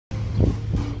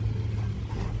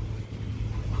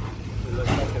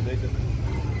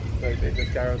They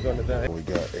just got us on the dime. We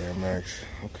got Air Max,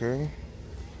 okay.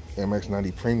 Air Max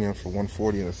 90 Premium for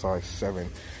 140 in a size 7.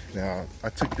 Now, I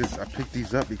picked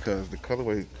these up because the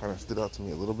colorway kind of stood out to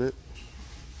me a little bit.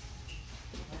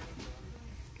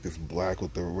 This black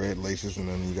with the red laces, and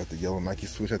then you got the yellow Nike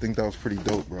swoosh. I think that was pretty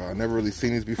dope, bro. I never really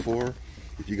seen these before.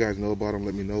 If you guys know about them,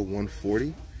 let me know.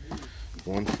 140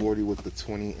 with the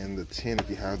 20 and the 10 if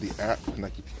you have the app.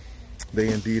 Nike. They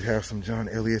indeed have some John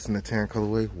Elliott's in the tan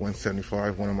colorway,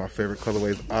 175, one of my favorite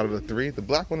colorways out of the 3. The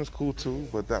black one is cool too,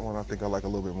 but that one I think I like a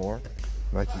little bit more.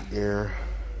 Nike Air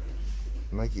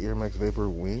Max Vapor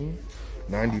Wing,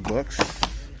 90 bucks.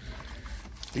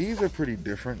 These are pretty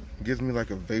different. Gives me like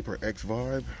a Vapor X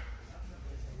vibe.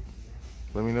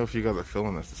 Let me know if you guys are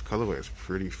feeling this. This colorway is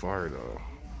pretty fire though.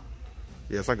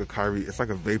 Yeah, it's like a Kyrie, it's like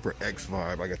a Vapor X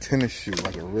vibe, like a tennis shoe,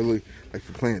 like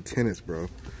for playing tennis, bro.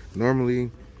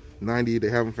 Normally 90, they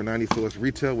have them for 90, so it's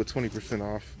retail with 20%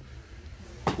 off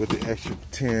with the extra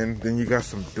 10. Then you got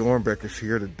some Dornbeckers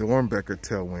here, the Dornbecker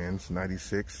Tailwinds,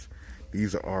 96.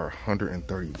 These are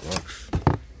 130 bucks.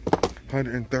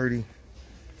 130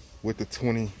 with the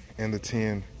 20 and the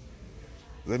 10.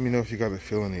 Let me know if you guys are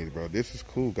feeling these, bro. This is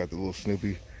cool. Got the little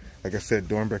Snoopy. Like I said,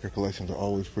 Dornbecker collections are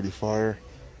always pretty fire.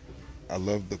 I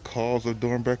love the calls of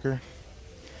Dornbecker.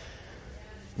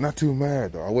 Not too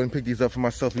mad though. I wouldn't pick these up for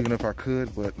myself even if I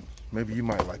could, but maybe you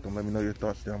might like them. Let me know your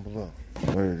thoughts down below.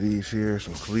 What are these here?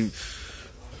 Some cleats.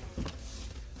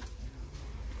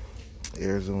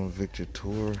 Arizona Victor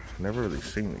Tour. Never really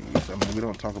seen these. I mean, we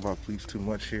don't talk about cleats too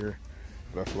much here,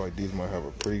 but I feel like these might have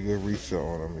a pretty good resale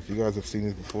on them. If you guys have seen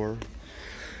these before,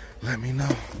 let me know.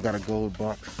 Got a gold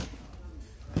box.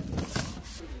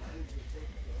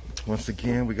 Once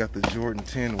again, we got the Jordan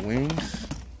 10 wings.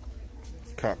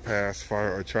 Cop pass,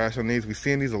 fire, or trash on these. We're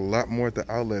seeing these a lot more at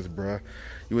the outlets, bruh.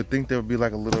 You would think there would be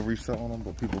like a little resale on them,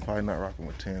 but people probably not rocking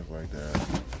with 10s like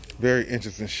that. Very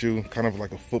interesting shoe, kind of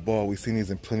like a football. We've seen these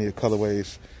in plenty of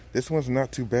colorways. This one's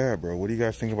not too bad, bro. What do you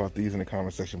guys think about these in the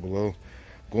comment section below?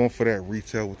 Going for that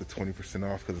retail with the 20%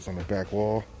 off because it's on the back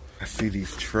wall. I see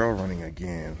these trail running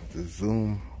again. The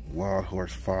Zoom Wild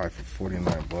Horse 5 for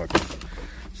 49 bucks.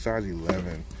 Size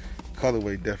 11.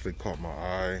 Colorway definitely caught my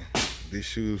eye. These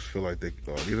shoes feel like these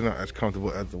are not as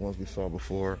comfortable as the ones we saw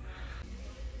before.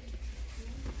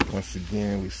 Once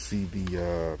again, we see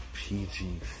the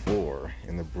PG4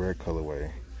 in the bread colorway.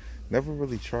 Never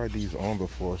really tried these on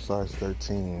before, size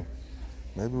 13.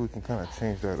 Maybe we can kind of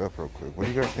change that up real quick. What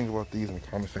do you guys think about these in the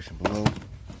comment section below?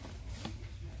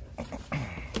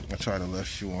 I tried a less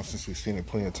shoe on since we've seen it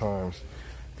plenty of times.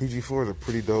 PG4s are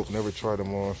pretty dope. Never tried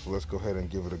them on, so let's go ahead and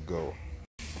give it a go.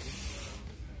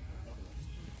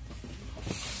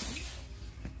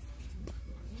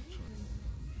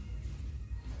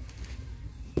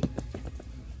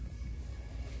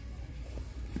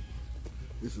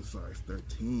 This is size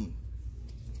 13.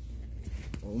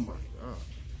 Oh my god.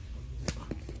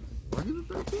 Why is it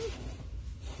 13?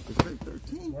 It's like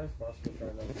 13. Why is Bossco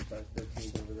trying out for size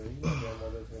 13 over there? You know damn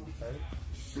well that's gonna be tight.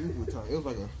 Super tight. It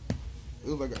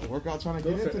was like a workout trying to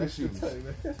get into the shoes. Tight,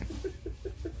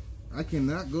 I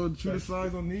cannot go true to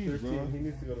size on these, 13, bro. he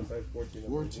needs to go to size 14.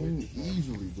 14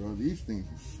 easily, bro. These things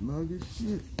are snug as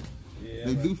shit. Yeah,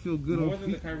 they do feel good more on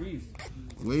than feet. the Kyries.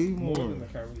 Way more. More than the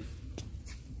Kyries.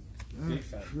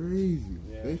 That's crazy.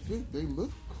 Yeah. They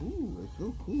look cool. They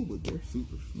feel cool, but they're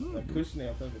super snug. The cushioning,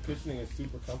 I think the cushioning is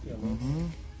super comfy on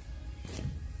them.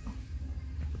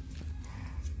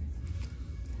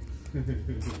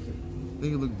 I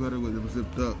think it look better with them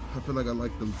zipped up. I feel like I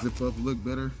like them zip up look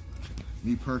better,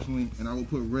 me personally. And I will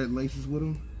put red laces with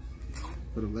them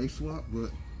for the lace swap, but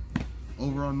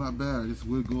overall not bad. This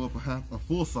would go up a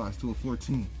full size to a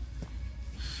 14.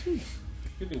 Sheesh. You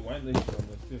could do white laces on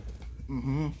this too.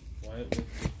 White laces.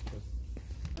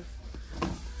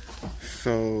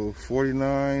 So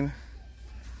 49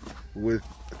 with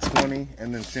 20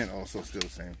 and then 10 also still the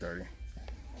same 30.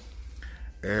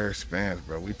 Air Spans,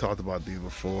 bro. We talked about these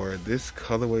before. This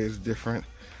colorway is different.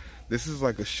 This is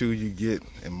like a shoe you get,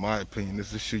 in my opinion, this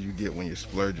is a shoe you get when you're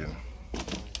splurging.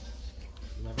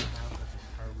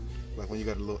 Like when you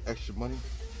got a little extra money,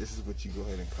 this is what you go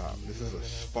ahead and cop. This is a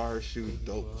fire shoe,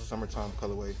 dope, summertime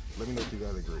colorway. Let me know if you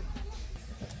guys agree.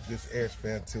 This Air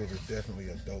Span 2s are definitely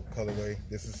a dope colorway.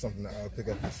 This is something that I would pick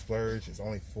up and splurge. It's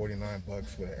only 49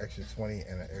 bucks with an extra 20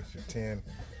 and an extra 10.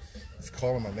 It's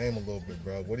calling my name a little bit,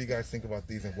 bro. What do you guys think about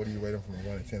these and what do you rate them from a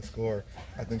 1 to 10 score?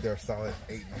 I think they're a solid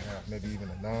 8.5, maybe even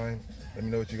a 9. Let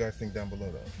me know what you guys think down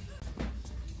below though.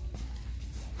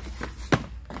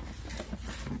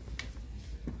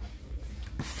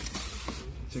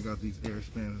 Check out these Air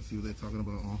Spans and see what they're talking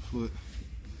about on foot.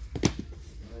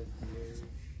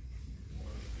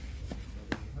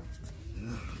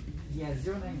 Yeah, 090.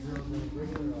 These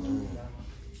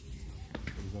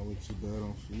don't look too bad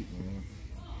on feet, man.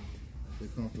 They're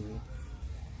comfortable.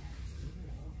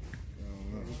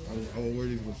 I would wear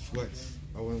these with sweats.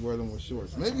 I wouldn't wear them with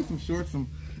shorts. Maybe some shorts, some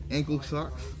ankle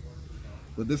socks.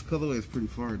 But this colorway is pretty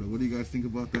fire though. What do you guys think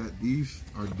about that? These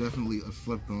are definitely a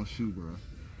slept on shoe, bro.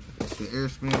 The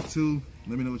Airspan 2,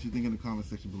 let me know what you think in the comment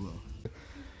section below.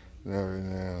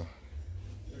 Now.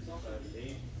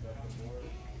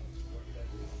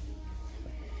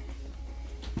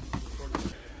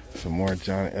 Some more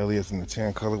John Elliott's in the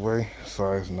tan colorway,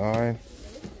 size 9,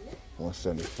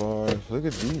 175. Look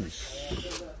at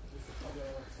these.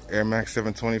 Air Max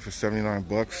 720 for 79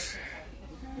 bucks.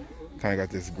 Kind of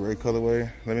got this gray colorway.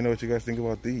 Let me know what you guys think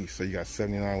about these. So you got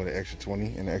 79 with an extra 20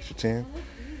 and an extra 10.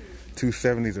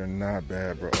 270s are not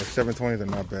bad, bro. Or 720s are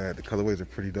not bad. The colorways are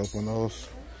pretty dope on those.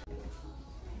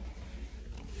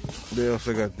 They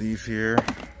also got these here.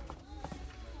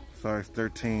 Size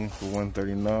 13 for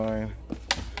 139.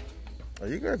 Are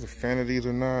you guys a fan of these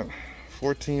or not?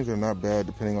 14s are not bad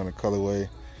depending on the colorway.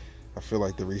 I feel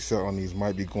like the resale on these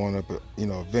might be going up, you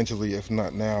know, eventually, if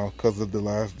not now, because of The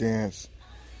Last Dance.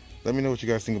 Let me know what you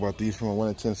guys think about these from a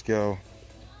 1 to 10 scale.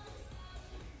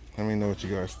 Let me know what you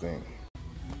guys think.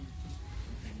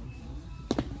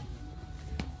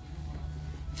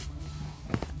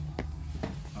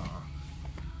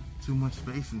 Too much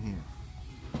space in here.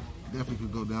 Definitely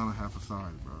could go down a half a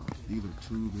size, bro. These are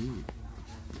too big.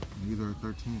 And these are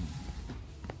 13.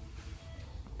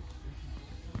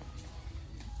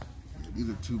 Yeah, these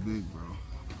are too big, bro.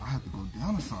 I have to go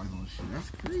down a size on shit. That's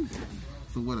crazy.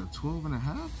 So what, a 12 and a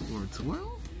half or a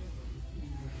 12?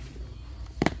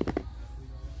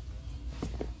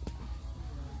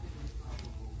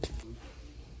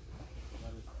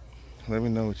 Let me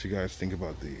know what you guys think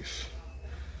about these.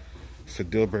 It's a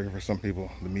deal breaker for some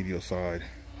people, the medial side.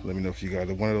 Let me know if you guys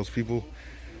are one of those people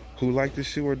who like this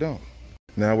shoe or don't.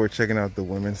 Now we're checking out the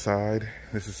women's side.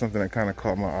 This is something that kind of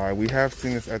caught my eye. We have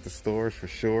seen this at the stores for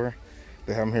sure.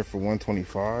 They have them here for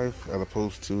 $125 as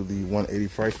opposed to the $180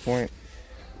 price point.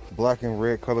 Black and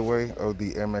red colorway of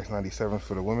the Air Max 97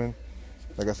 for the women.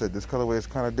 Like I said, this colorway is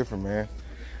kind of different, man.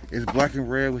 It's black and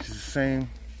red, which is the same.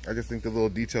 I just think the little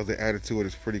details they added to it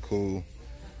is pretty cool.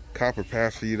 Copper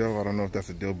pass for you though. I don't know if that's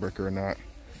a deal breaker or not.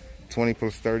 20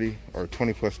 plus 30 or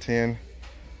 20 plus 10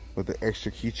 with the extra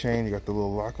keychain. You got the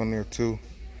little lock on there too.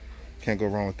 Can't go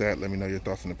wrong with that. Let me know your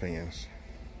thoughts and opinions.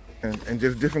 And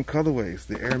just different colorways.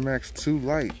 The Air Max 2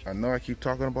 Light. I know I keep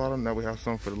talking about them. Now we have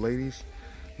some for the ladies.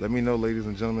 Let me know, ladies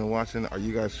and gentlemen watching, are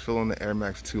you guys feeling the Air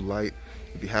Max 2 Light?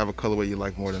 If you have a colorway you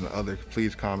like more than the other,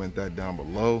 please comment that down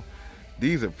below.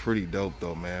 These are pretty dope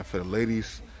though, man. For the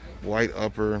ladies, white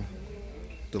upper,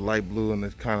 the light blue and the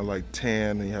kind of like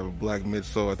tan, and you have a black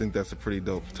midsole. I think that's a pretty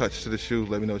dope touch to the shoe.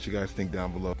 Let me know what you guys think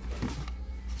down below.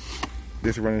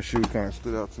 This running shoe kind of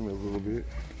stood out to me a little bit,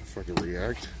 so I can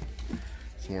react.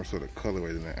 It's more so the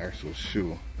colorway than the actual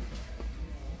shoe.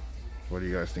 What do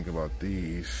you guys think about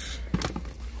these?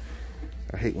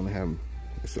 I hate when I have them.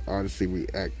 It's the Odyssey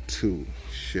React 2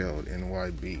 shelled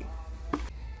NYB.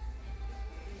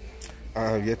 I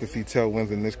have yet to see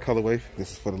tailwinds in this colorway.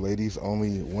 This is for the ladies,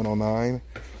 only $109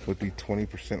 with the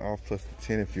 20% off plus the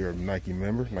 10 if you're a Nike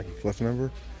member, Nike Plus member.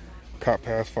 Cop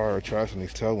pass, fire, or trash on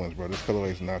these tailwinds, bro. This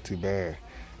colorway is not too bad.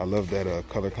 I love that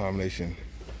color combination.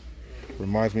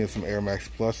 Reminds me of some Air Max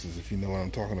Pluses, if you know what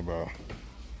I'm talking about.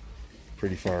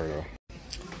 Pretty fire though.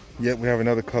 Yep, we have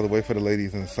another colorway for the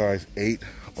ladies in size 8.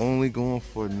 Only going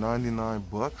for 99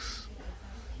 bucks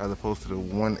as opposed to the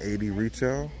 180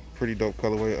 retail. Pretty dope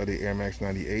colorway of the Air Max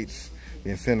 98s.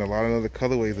 Been seeing a lot of other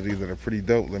colorways of these that are pretty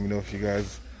dope. Let me know if you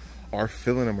guys are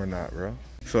feeling them or not, bro.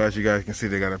 So as you guys can see,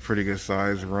 they got a pretty good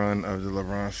size run of the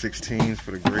LeBron 16s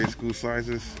for the grade school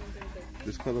sizes.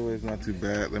 This colorway is not too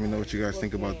bad. Let me know what you guys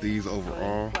think about these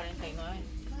overall.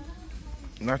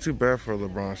 Not too bad for a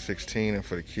LeBron 16 and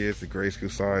for the kids, the grade school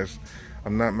size.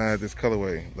 I'm not mad at this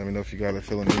colorway. Let me know if you guys are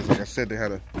feeling these. Like I said, they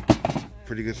had a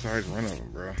pretty good size run of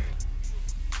them, bro.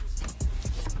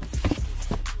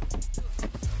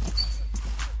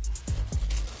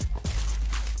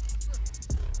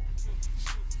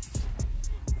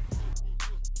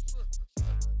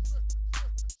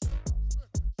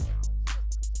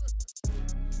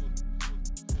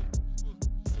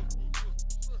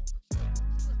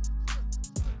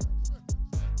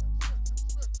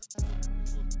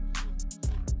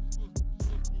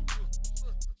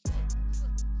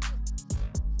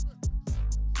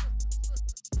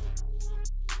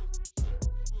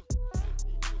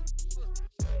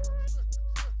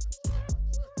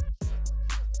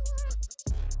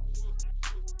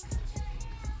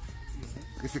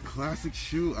 It's a classic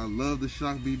shoe. I love the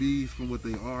Shock BDs from what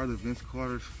they are. The Vince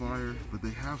Carter's fire, but they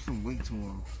have some weight to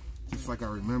them, just like I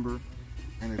remember.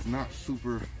 And it's not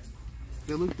super.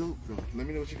 They look dope though. Let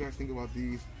me know what you guys think about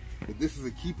these. If this is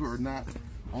a keeper or not.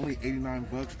 Only 89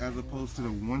 bucks as opposed to the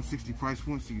 160 price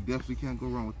point, so you definitely can't go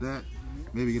wrong with that.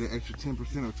 Maybe get an extra 10%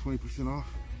 or 20% off.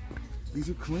 These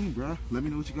are clean, bruh. Let me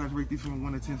know what you guys rate these from a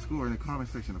 1 to 10 score in the comment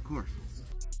section, of course.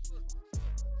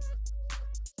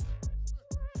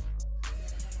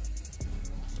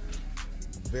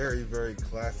 Very, very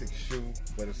classic shoe,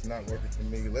 but it's not working for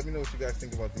me. Let me know what you guys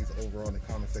think about these overall in the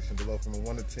comment section below. From a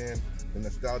 1 to 10, the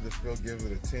nostalgia feel gives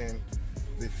it a 10.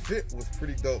 The fit was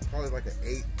pretty dope, probably like an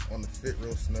 8 on the fit,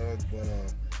 real snug, but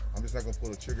I'm just not gonna pull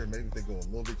the trigger. Maybe if they go a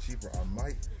little bit cheaper, I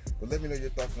might. But let me know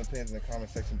your thoughts and opinions in the comment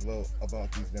section below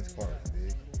about these Vince Carters,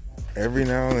 dude. Every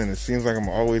now and then, it seems like I'm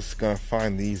always gonna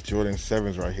find these Jordan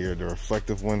 7s right here, the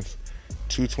reflective ones,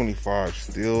 $225,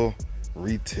 still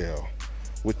retail,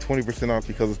 with 20% off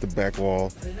because it's the back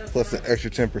wall, plus an extra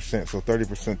 10%, so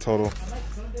 30% total.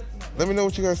 Let me know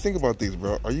what you guys think about these,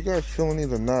 bro. Are you guys feeling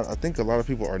these or not? I think a lot of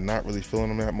people are not really feeling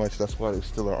them that much. That's why they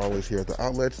still are always here at the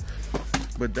outlets.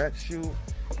 But that shoe,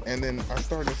 and then I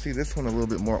started to see this one a little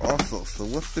bit more also. So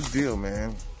what's the deal,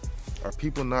 man? Are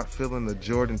people not feeling the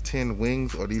Jordan 10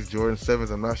 wings or these Jordan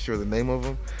 7s? I'm not sure the name of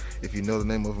them. If you know the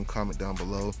name of them, comment down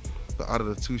below. But out of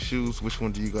the two shoes, which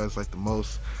one do you guys like the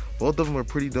most? Both of them are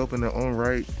pretty dope in their own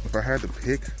right. If I had to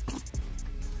pick,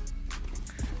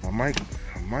 I might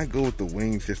go with the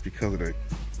wings just because of the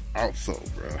outsole,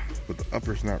 bro. But the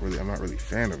upper's not really, I'm not really a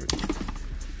fan of it.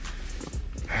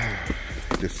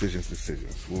 Decisions.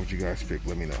 What would you guys pick?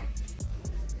 Let me know.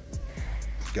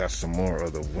 Got some more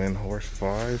of the Windhorse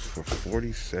 5s for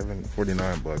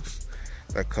 49 bucks.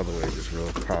 That colorway is just real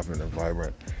popping and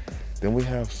vibrant. Then we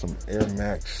have some Air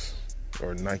Max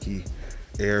or Nike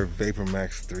Air Vapor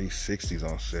Max 360s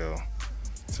on sale.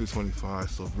 $225,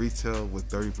 so retail with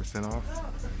 30% off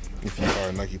if you are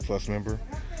a Nike Plus member.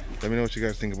 Let me know what you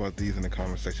guys think about these in the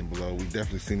comment section below. We've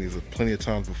definitely seen these plenty of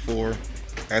times before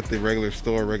at the regular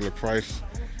store, regular price.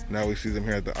 Now we see them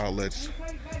here at the outlets.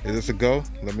 Is this a go?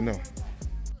 Let me know.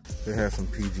 They have some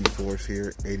PG4s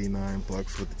here, 89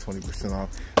 bucks with the 20%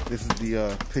 off. This is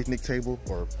the picnic table,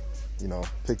 or you know,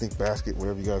 picnic basket,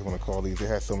 whatever you guys want to call these. They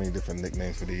have so many different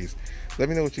nicknames for these. Let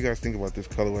me know what you guys think about this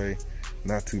colorway.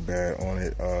 Not too bad on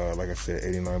it. Like I said,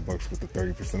 89 bucks with the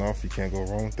 30% off. You can't go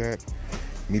wrong with that.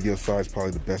 Medium size,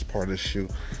 probably the best part of this shoe.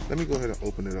 Let me go ahead and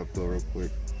open it up though real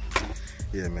quick.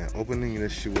 Yeah, man, opening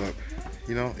this shoe up,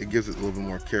 you know, it gives it a little bit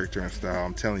more character and style.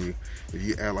 I'm telling you, if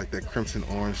you add like that crimson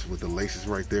orange with the laces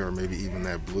right there, or maybe even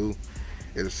that blue,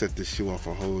 it'll set this shoe off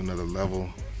a whole another level.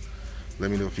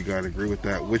 Let me know if you guys agree with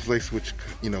that. Which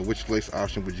lace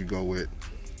option would you go with?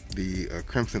 The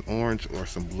crimson orange or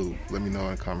some blue? Let me know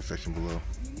in the comment section below.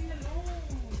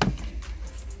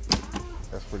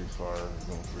 That's pretty far.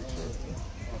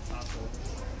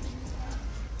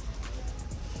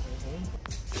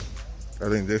 I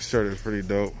think this shirt is pretty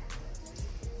dope.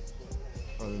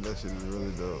 I think that shit is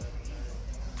really dope.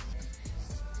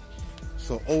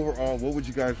 So overall, what would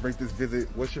you guys rate this visit?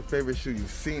 What's your favorite shoe you've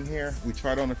seen here? We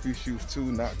tried on a few shoes too,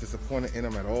 not disappointed in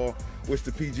them at all. Wish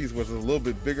the PGs was a little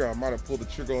bit bigger. I might have pulled the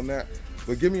trigger on that.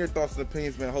 But give me your thoughts and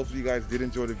opinions, man. Hopefully you guys did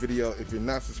enjoy the video. If you're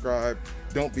not subscribed,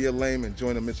 don't be a lame and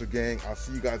join the Mitchell gang. I'll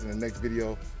see you guys in the next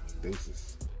video.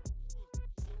 Deuces.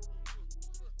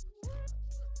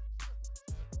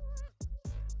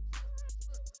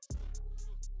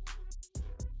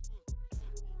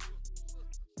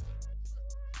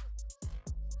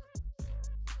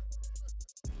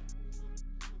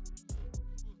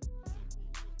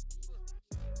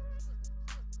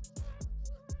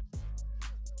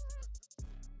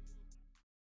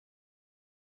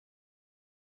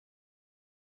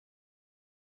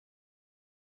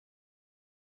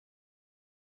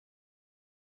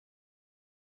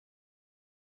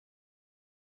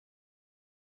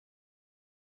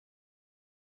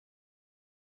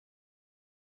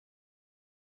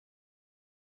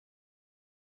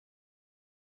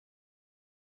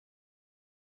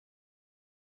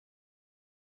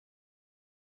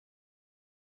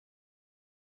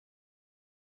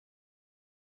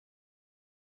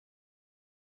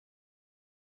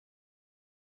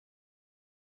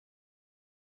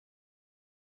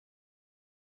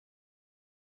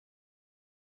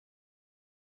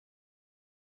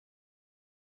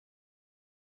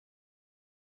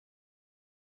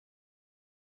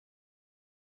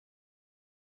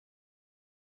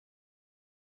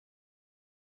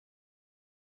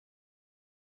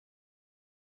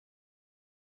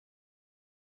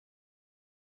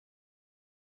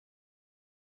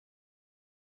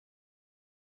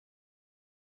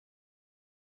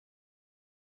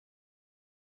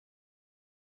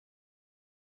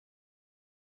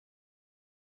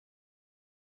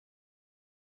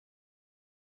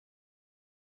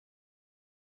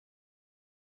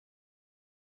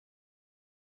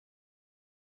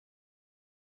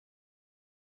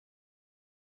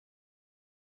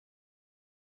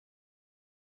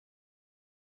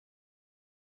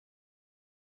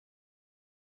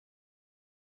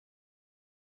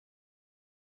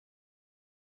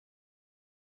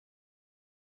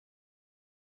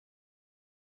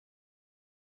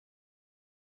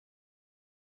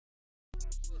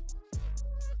 Look.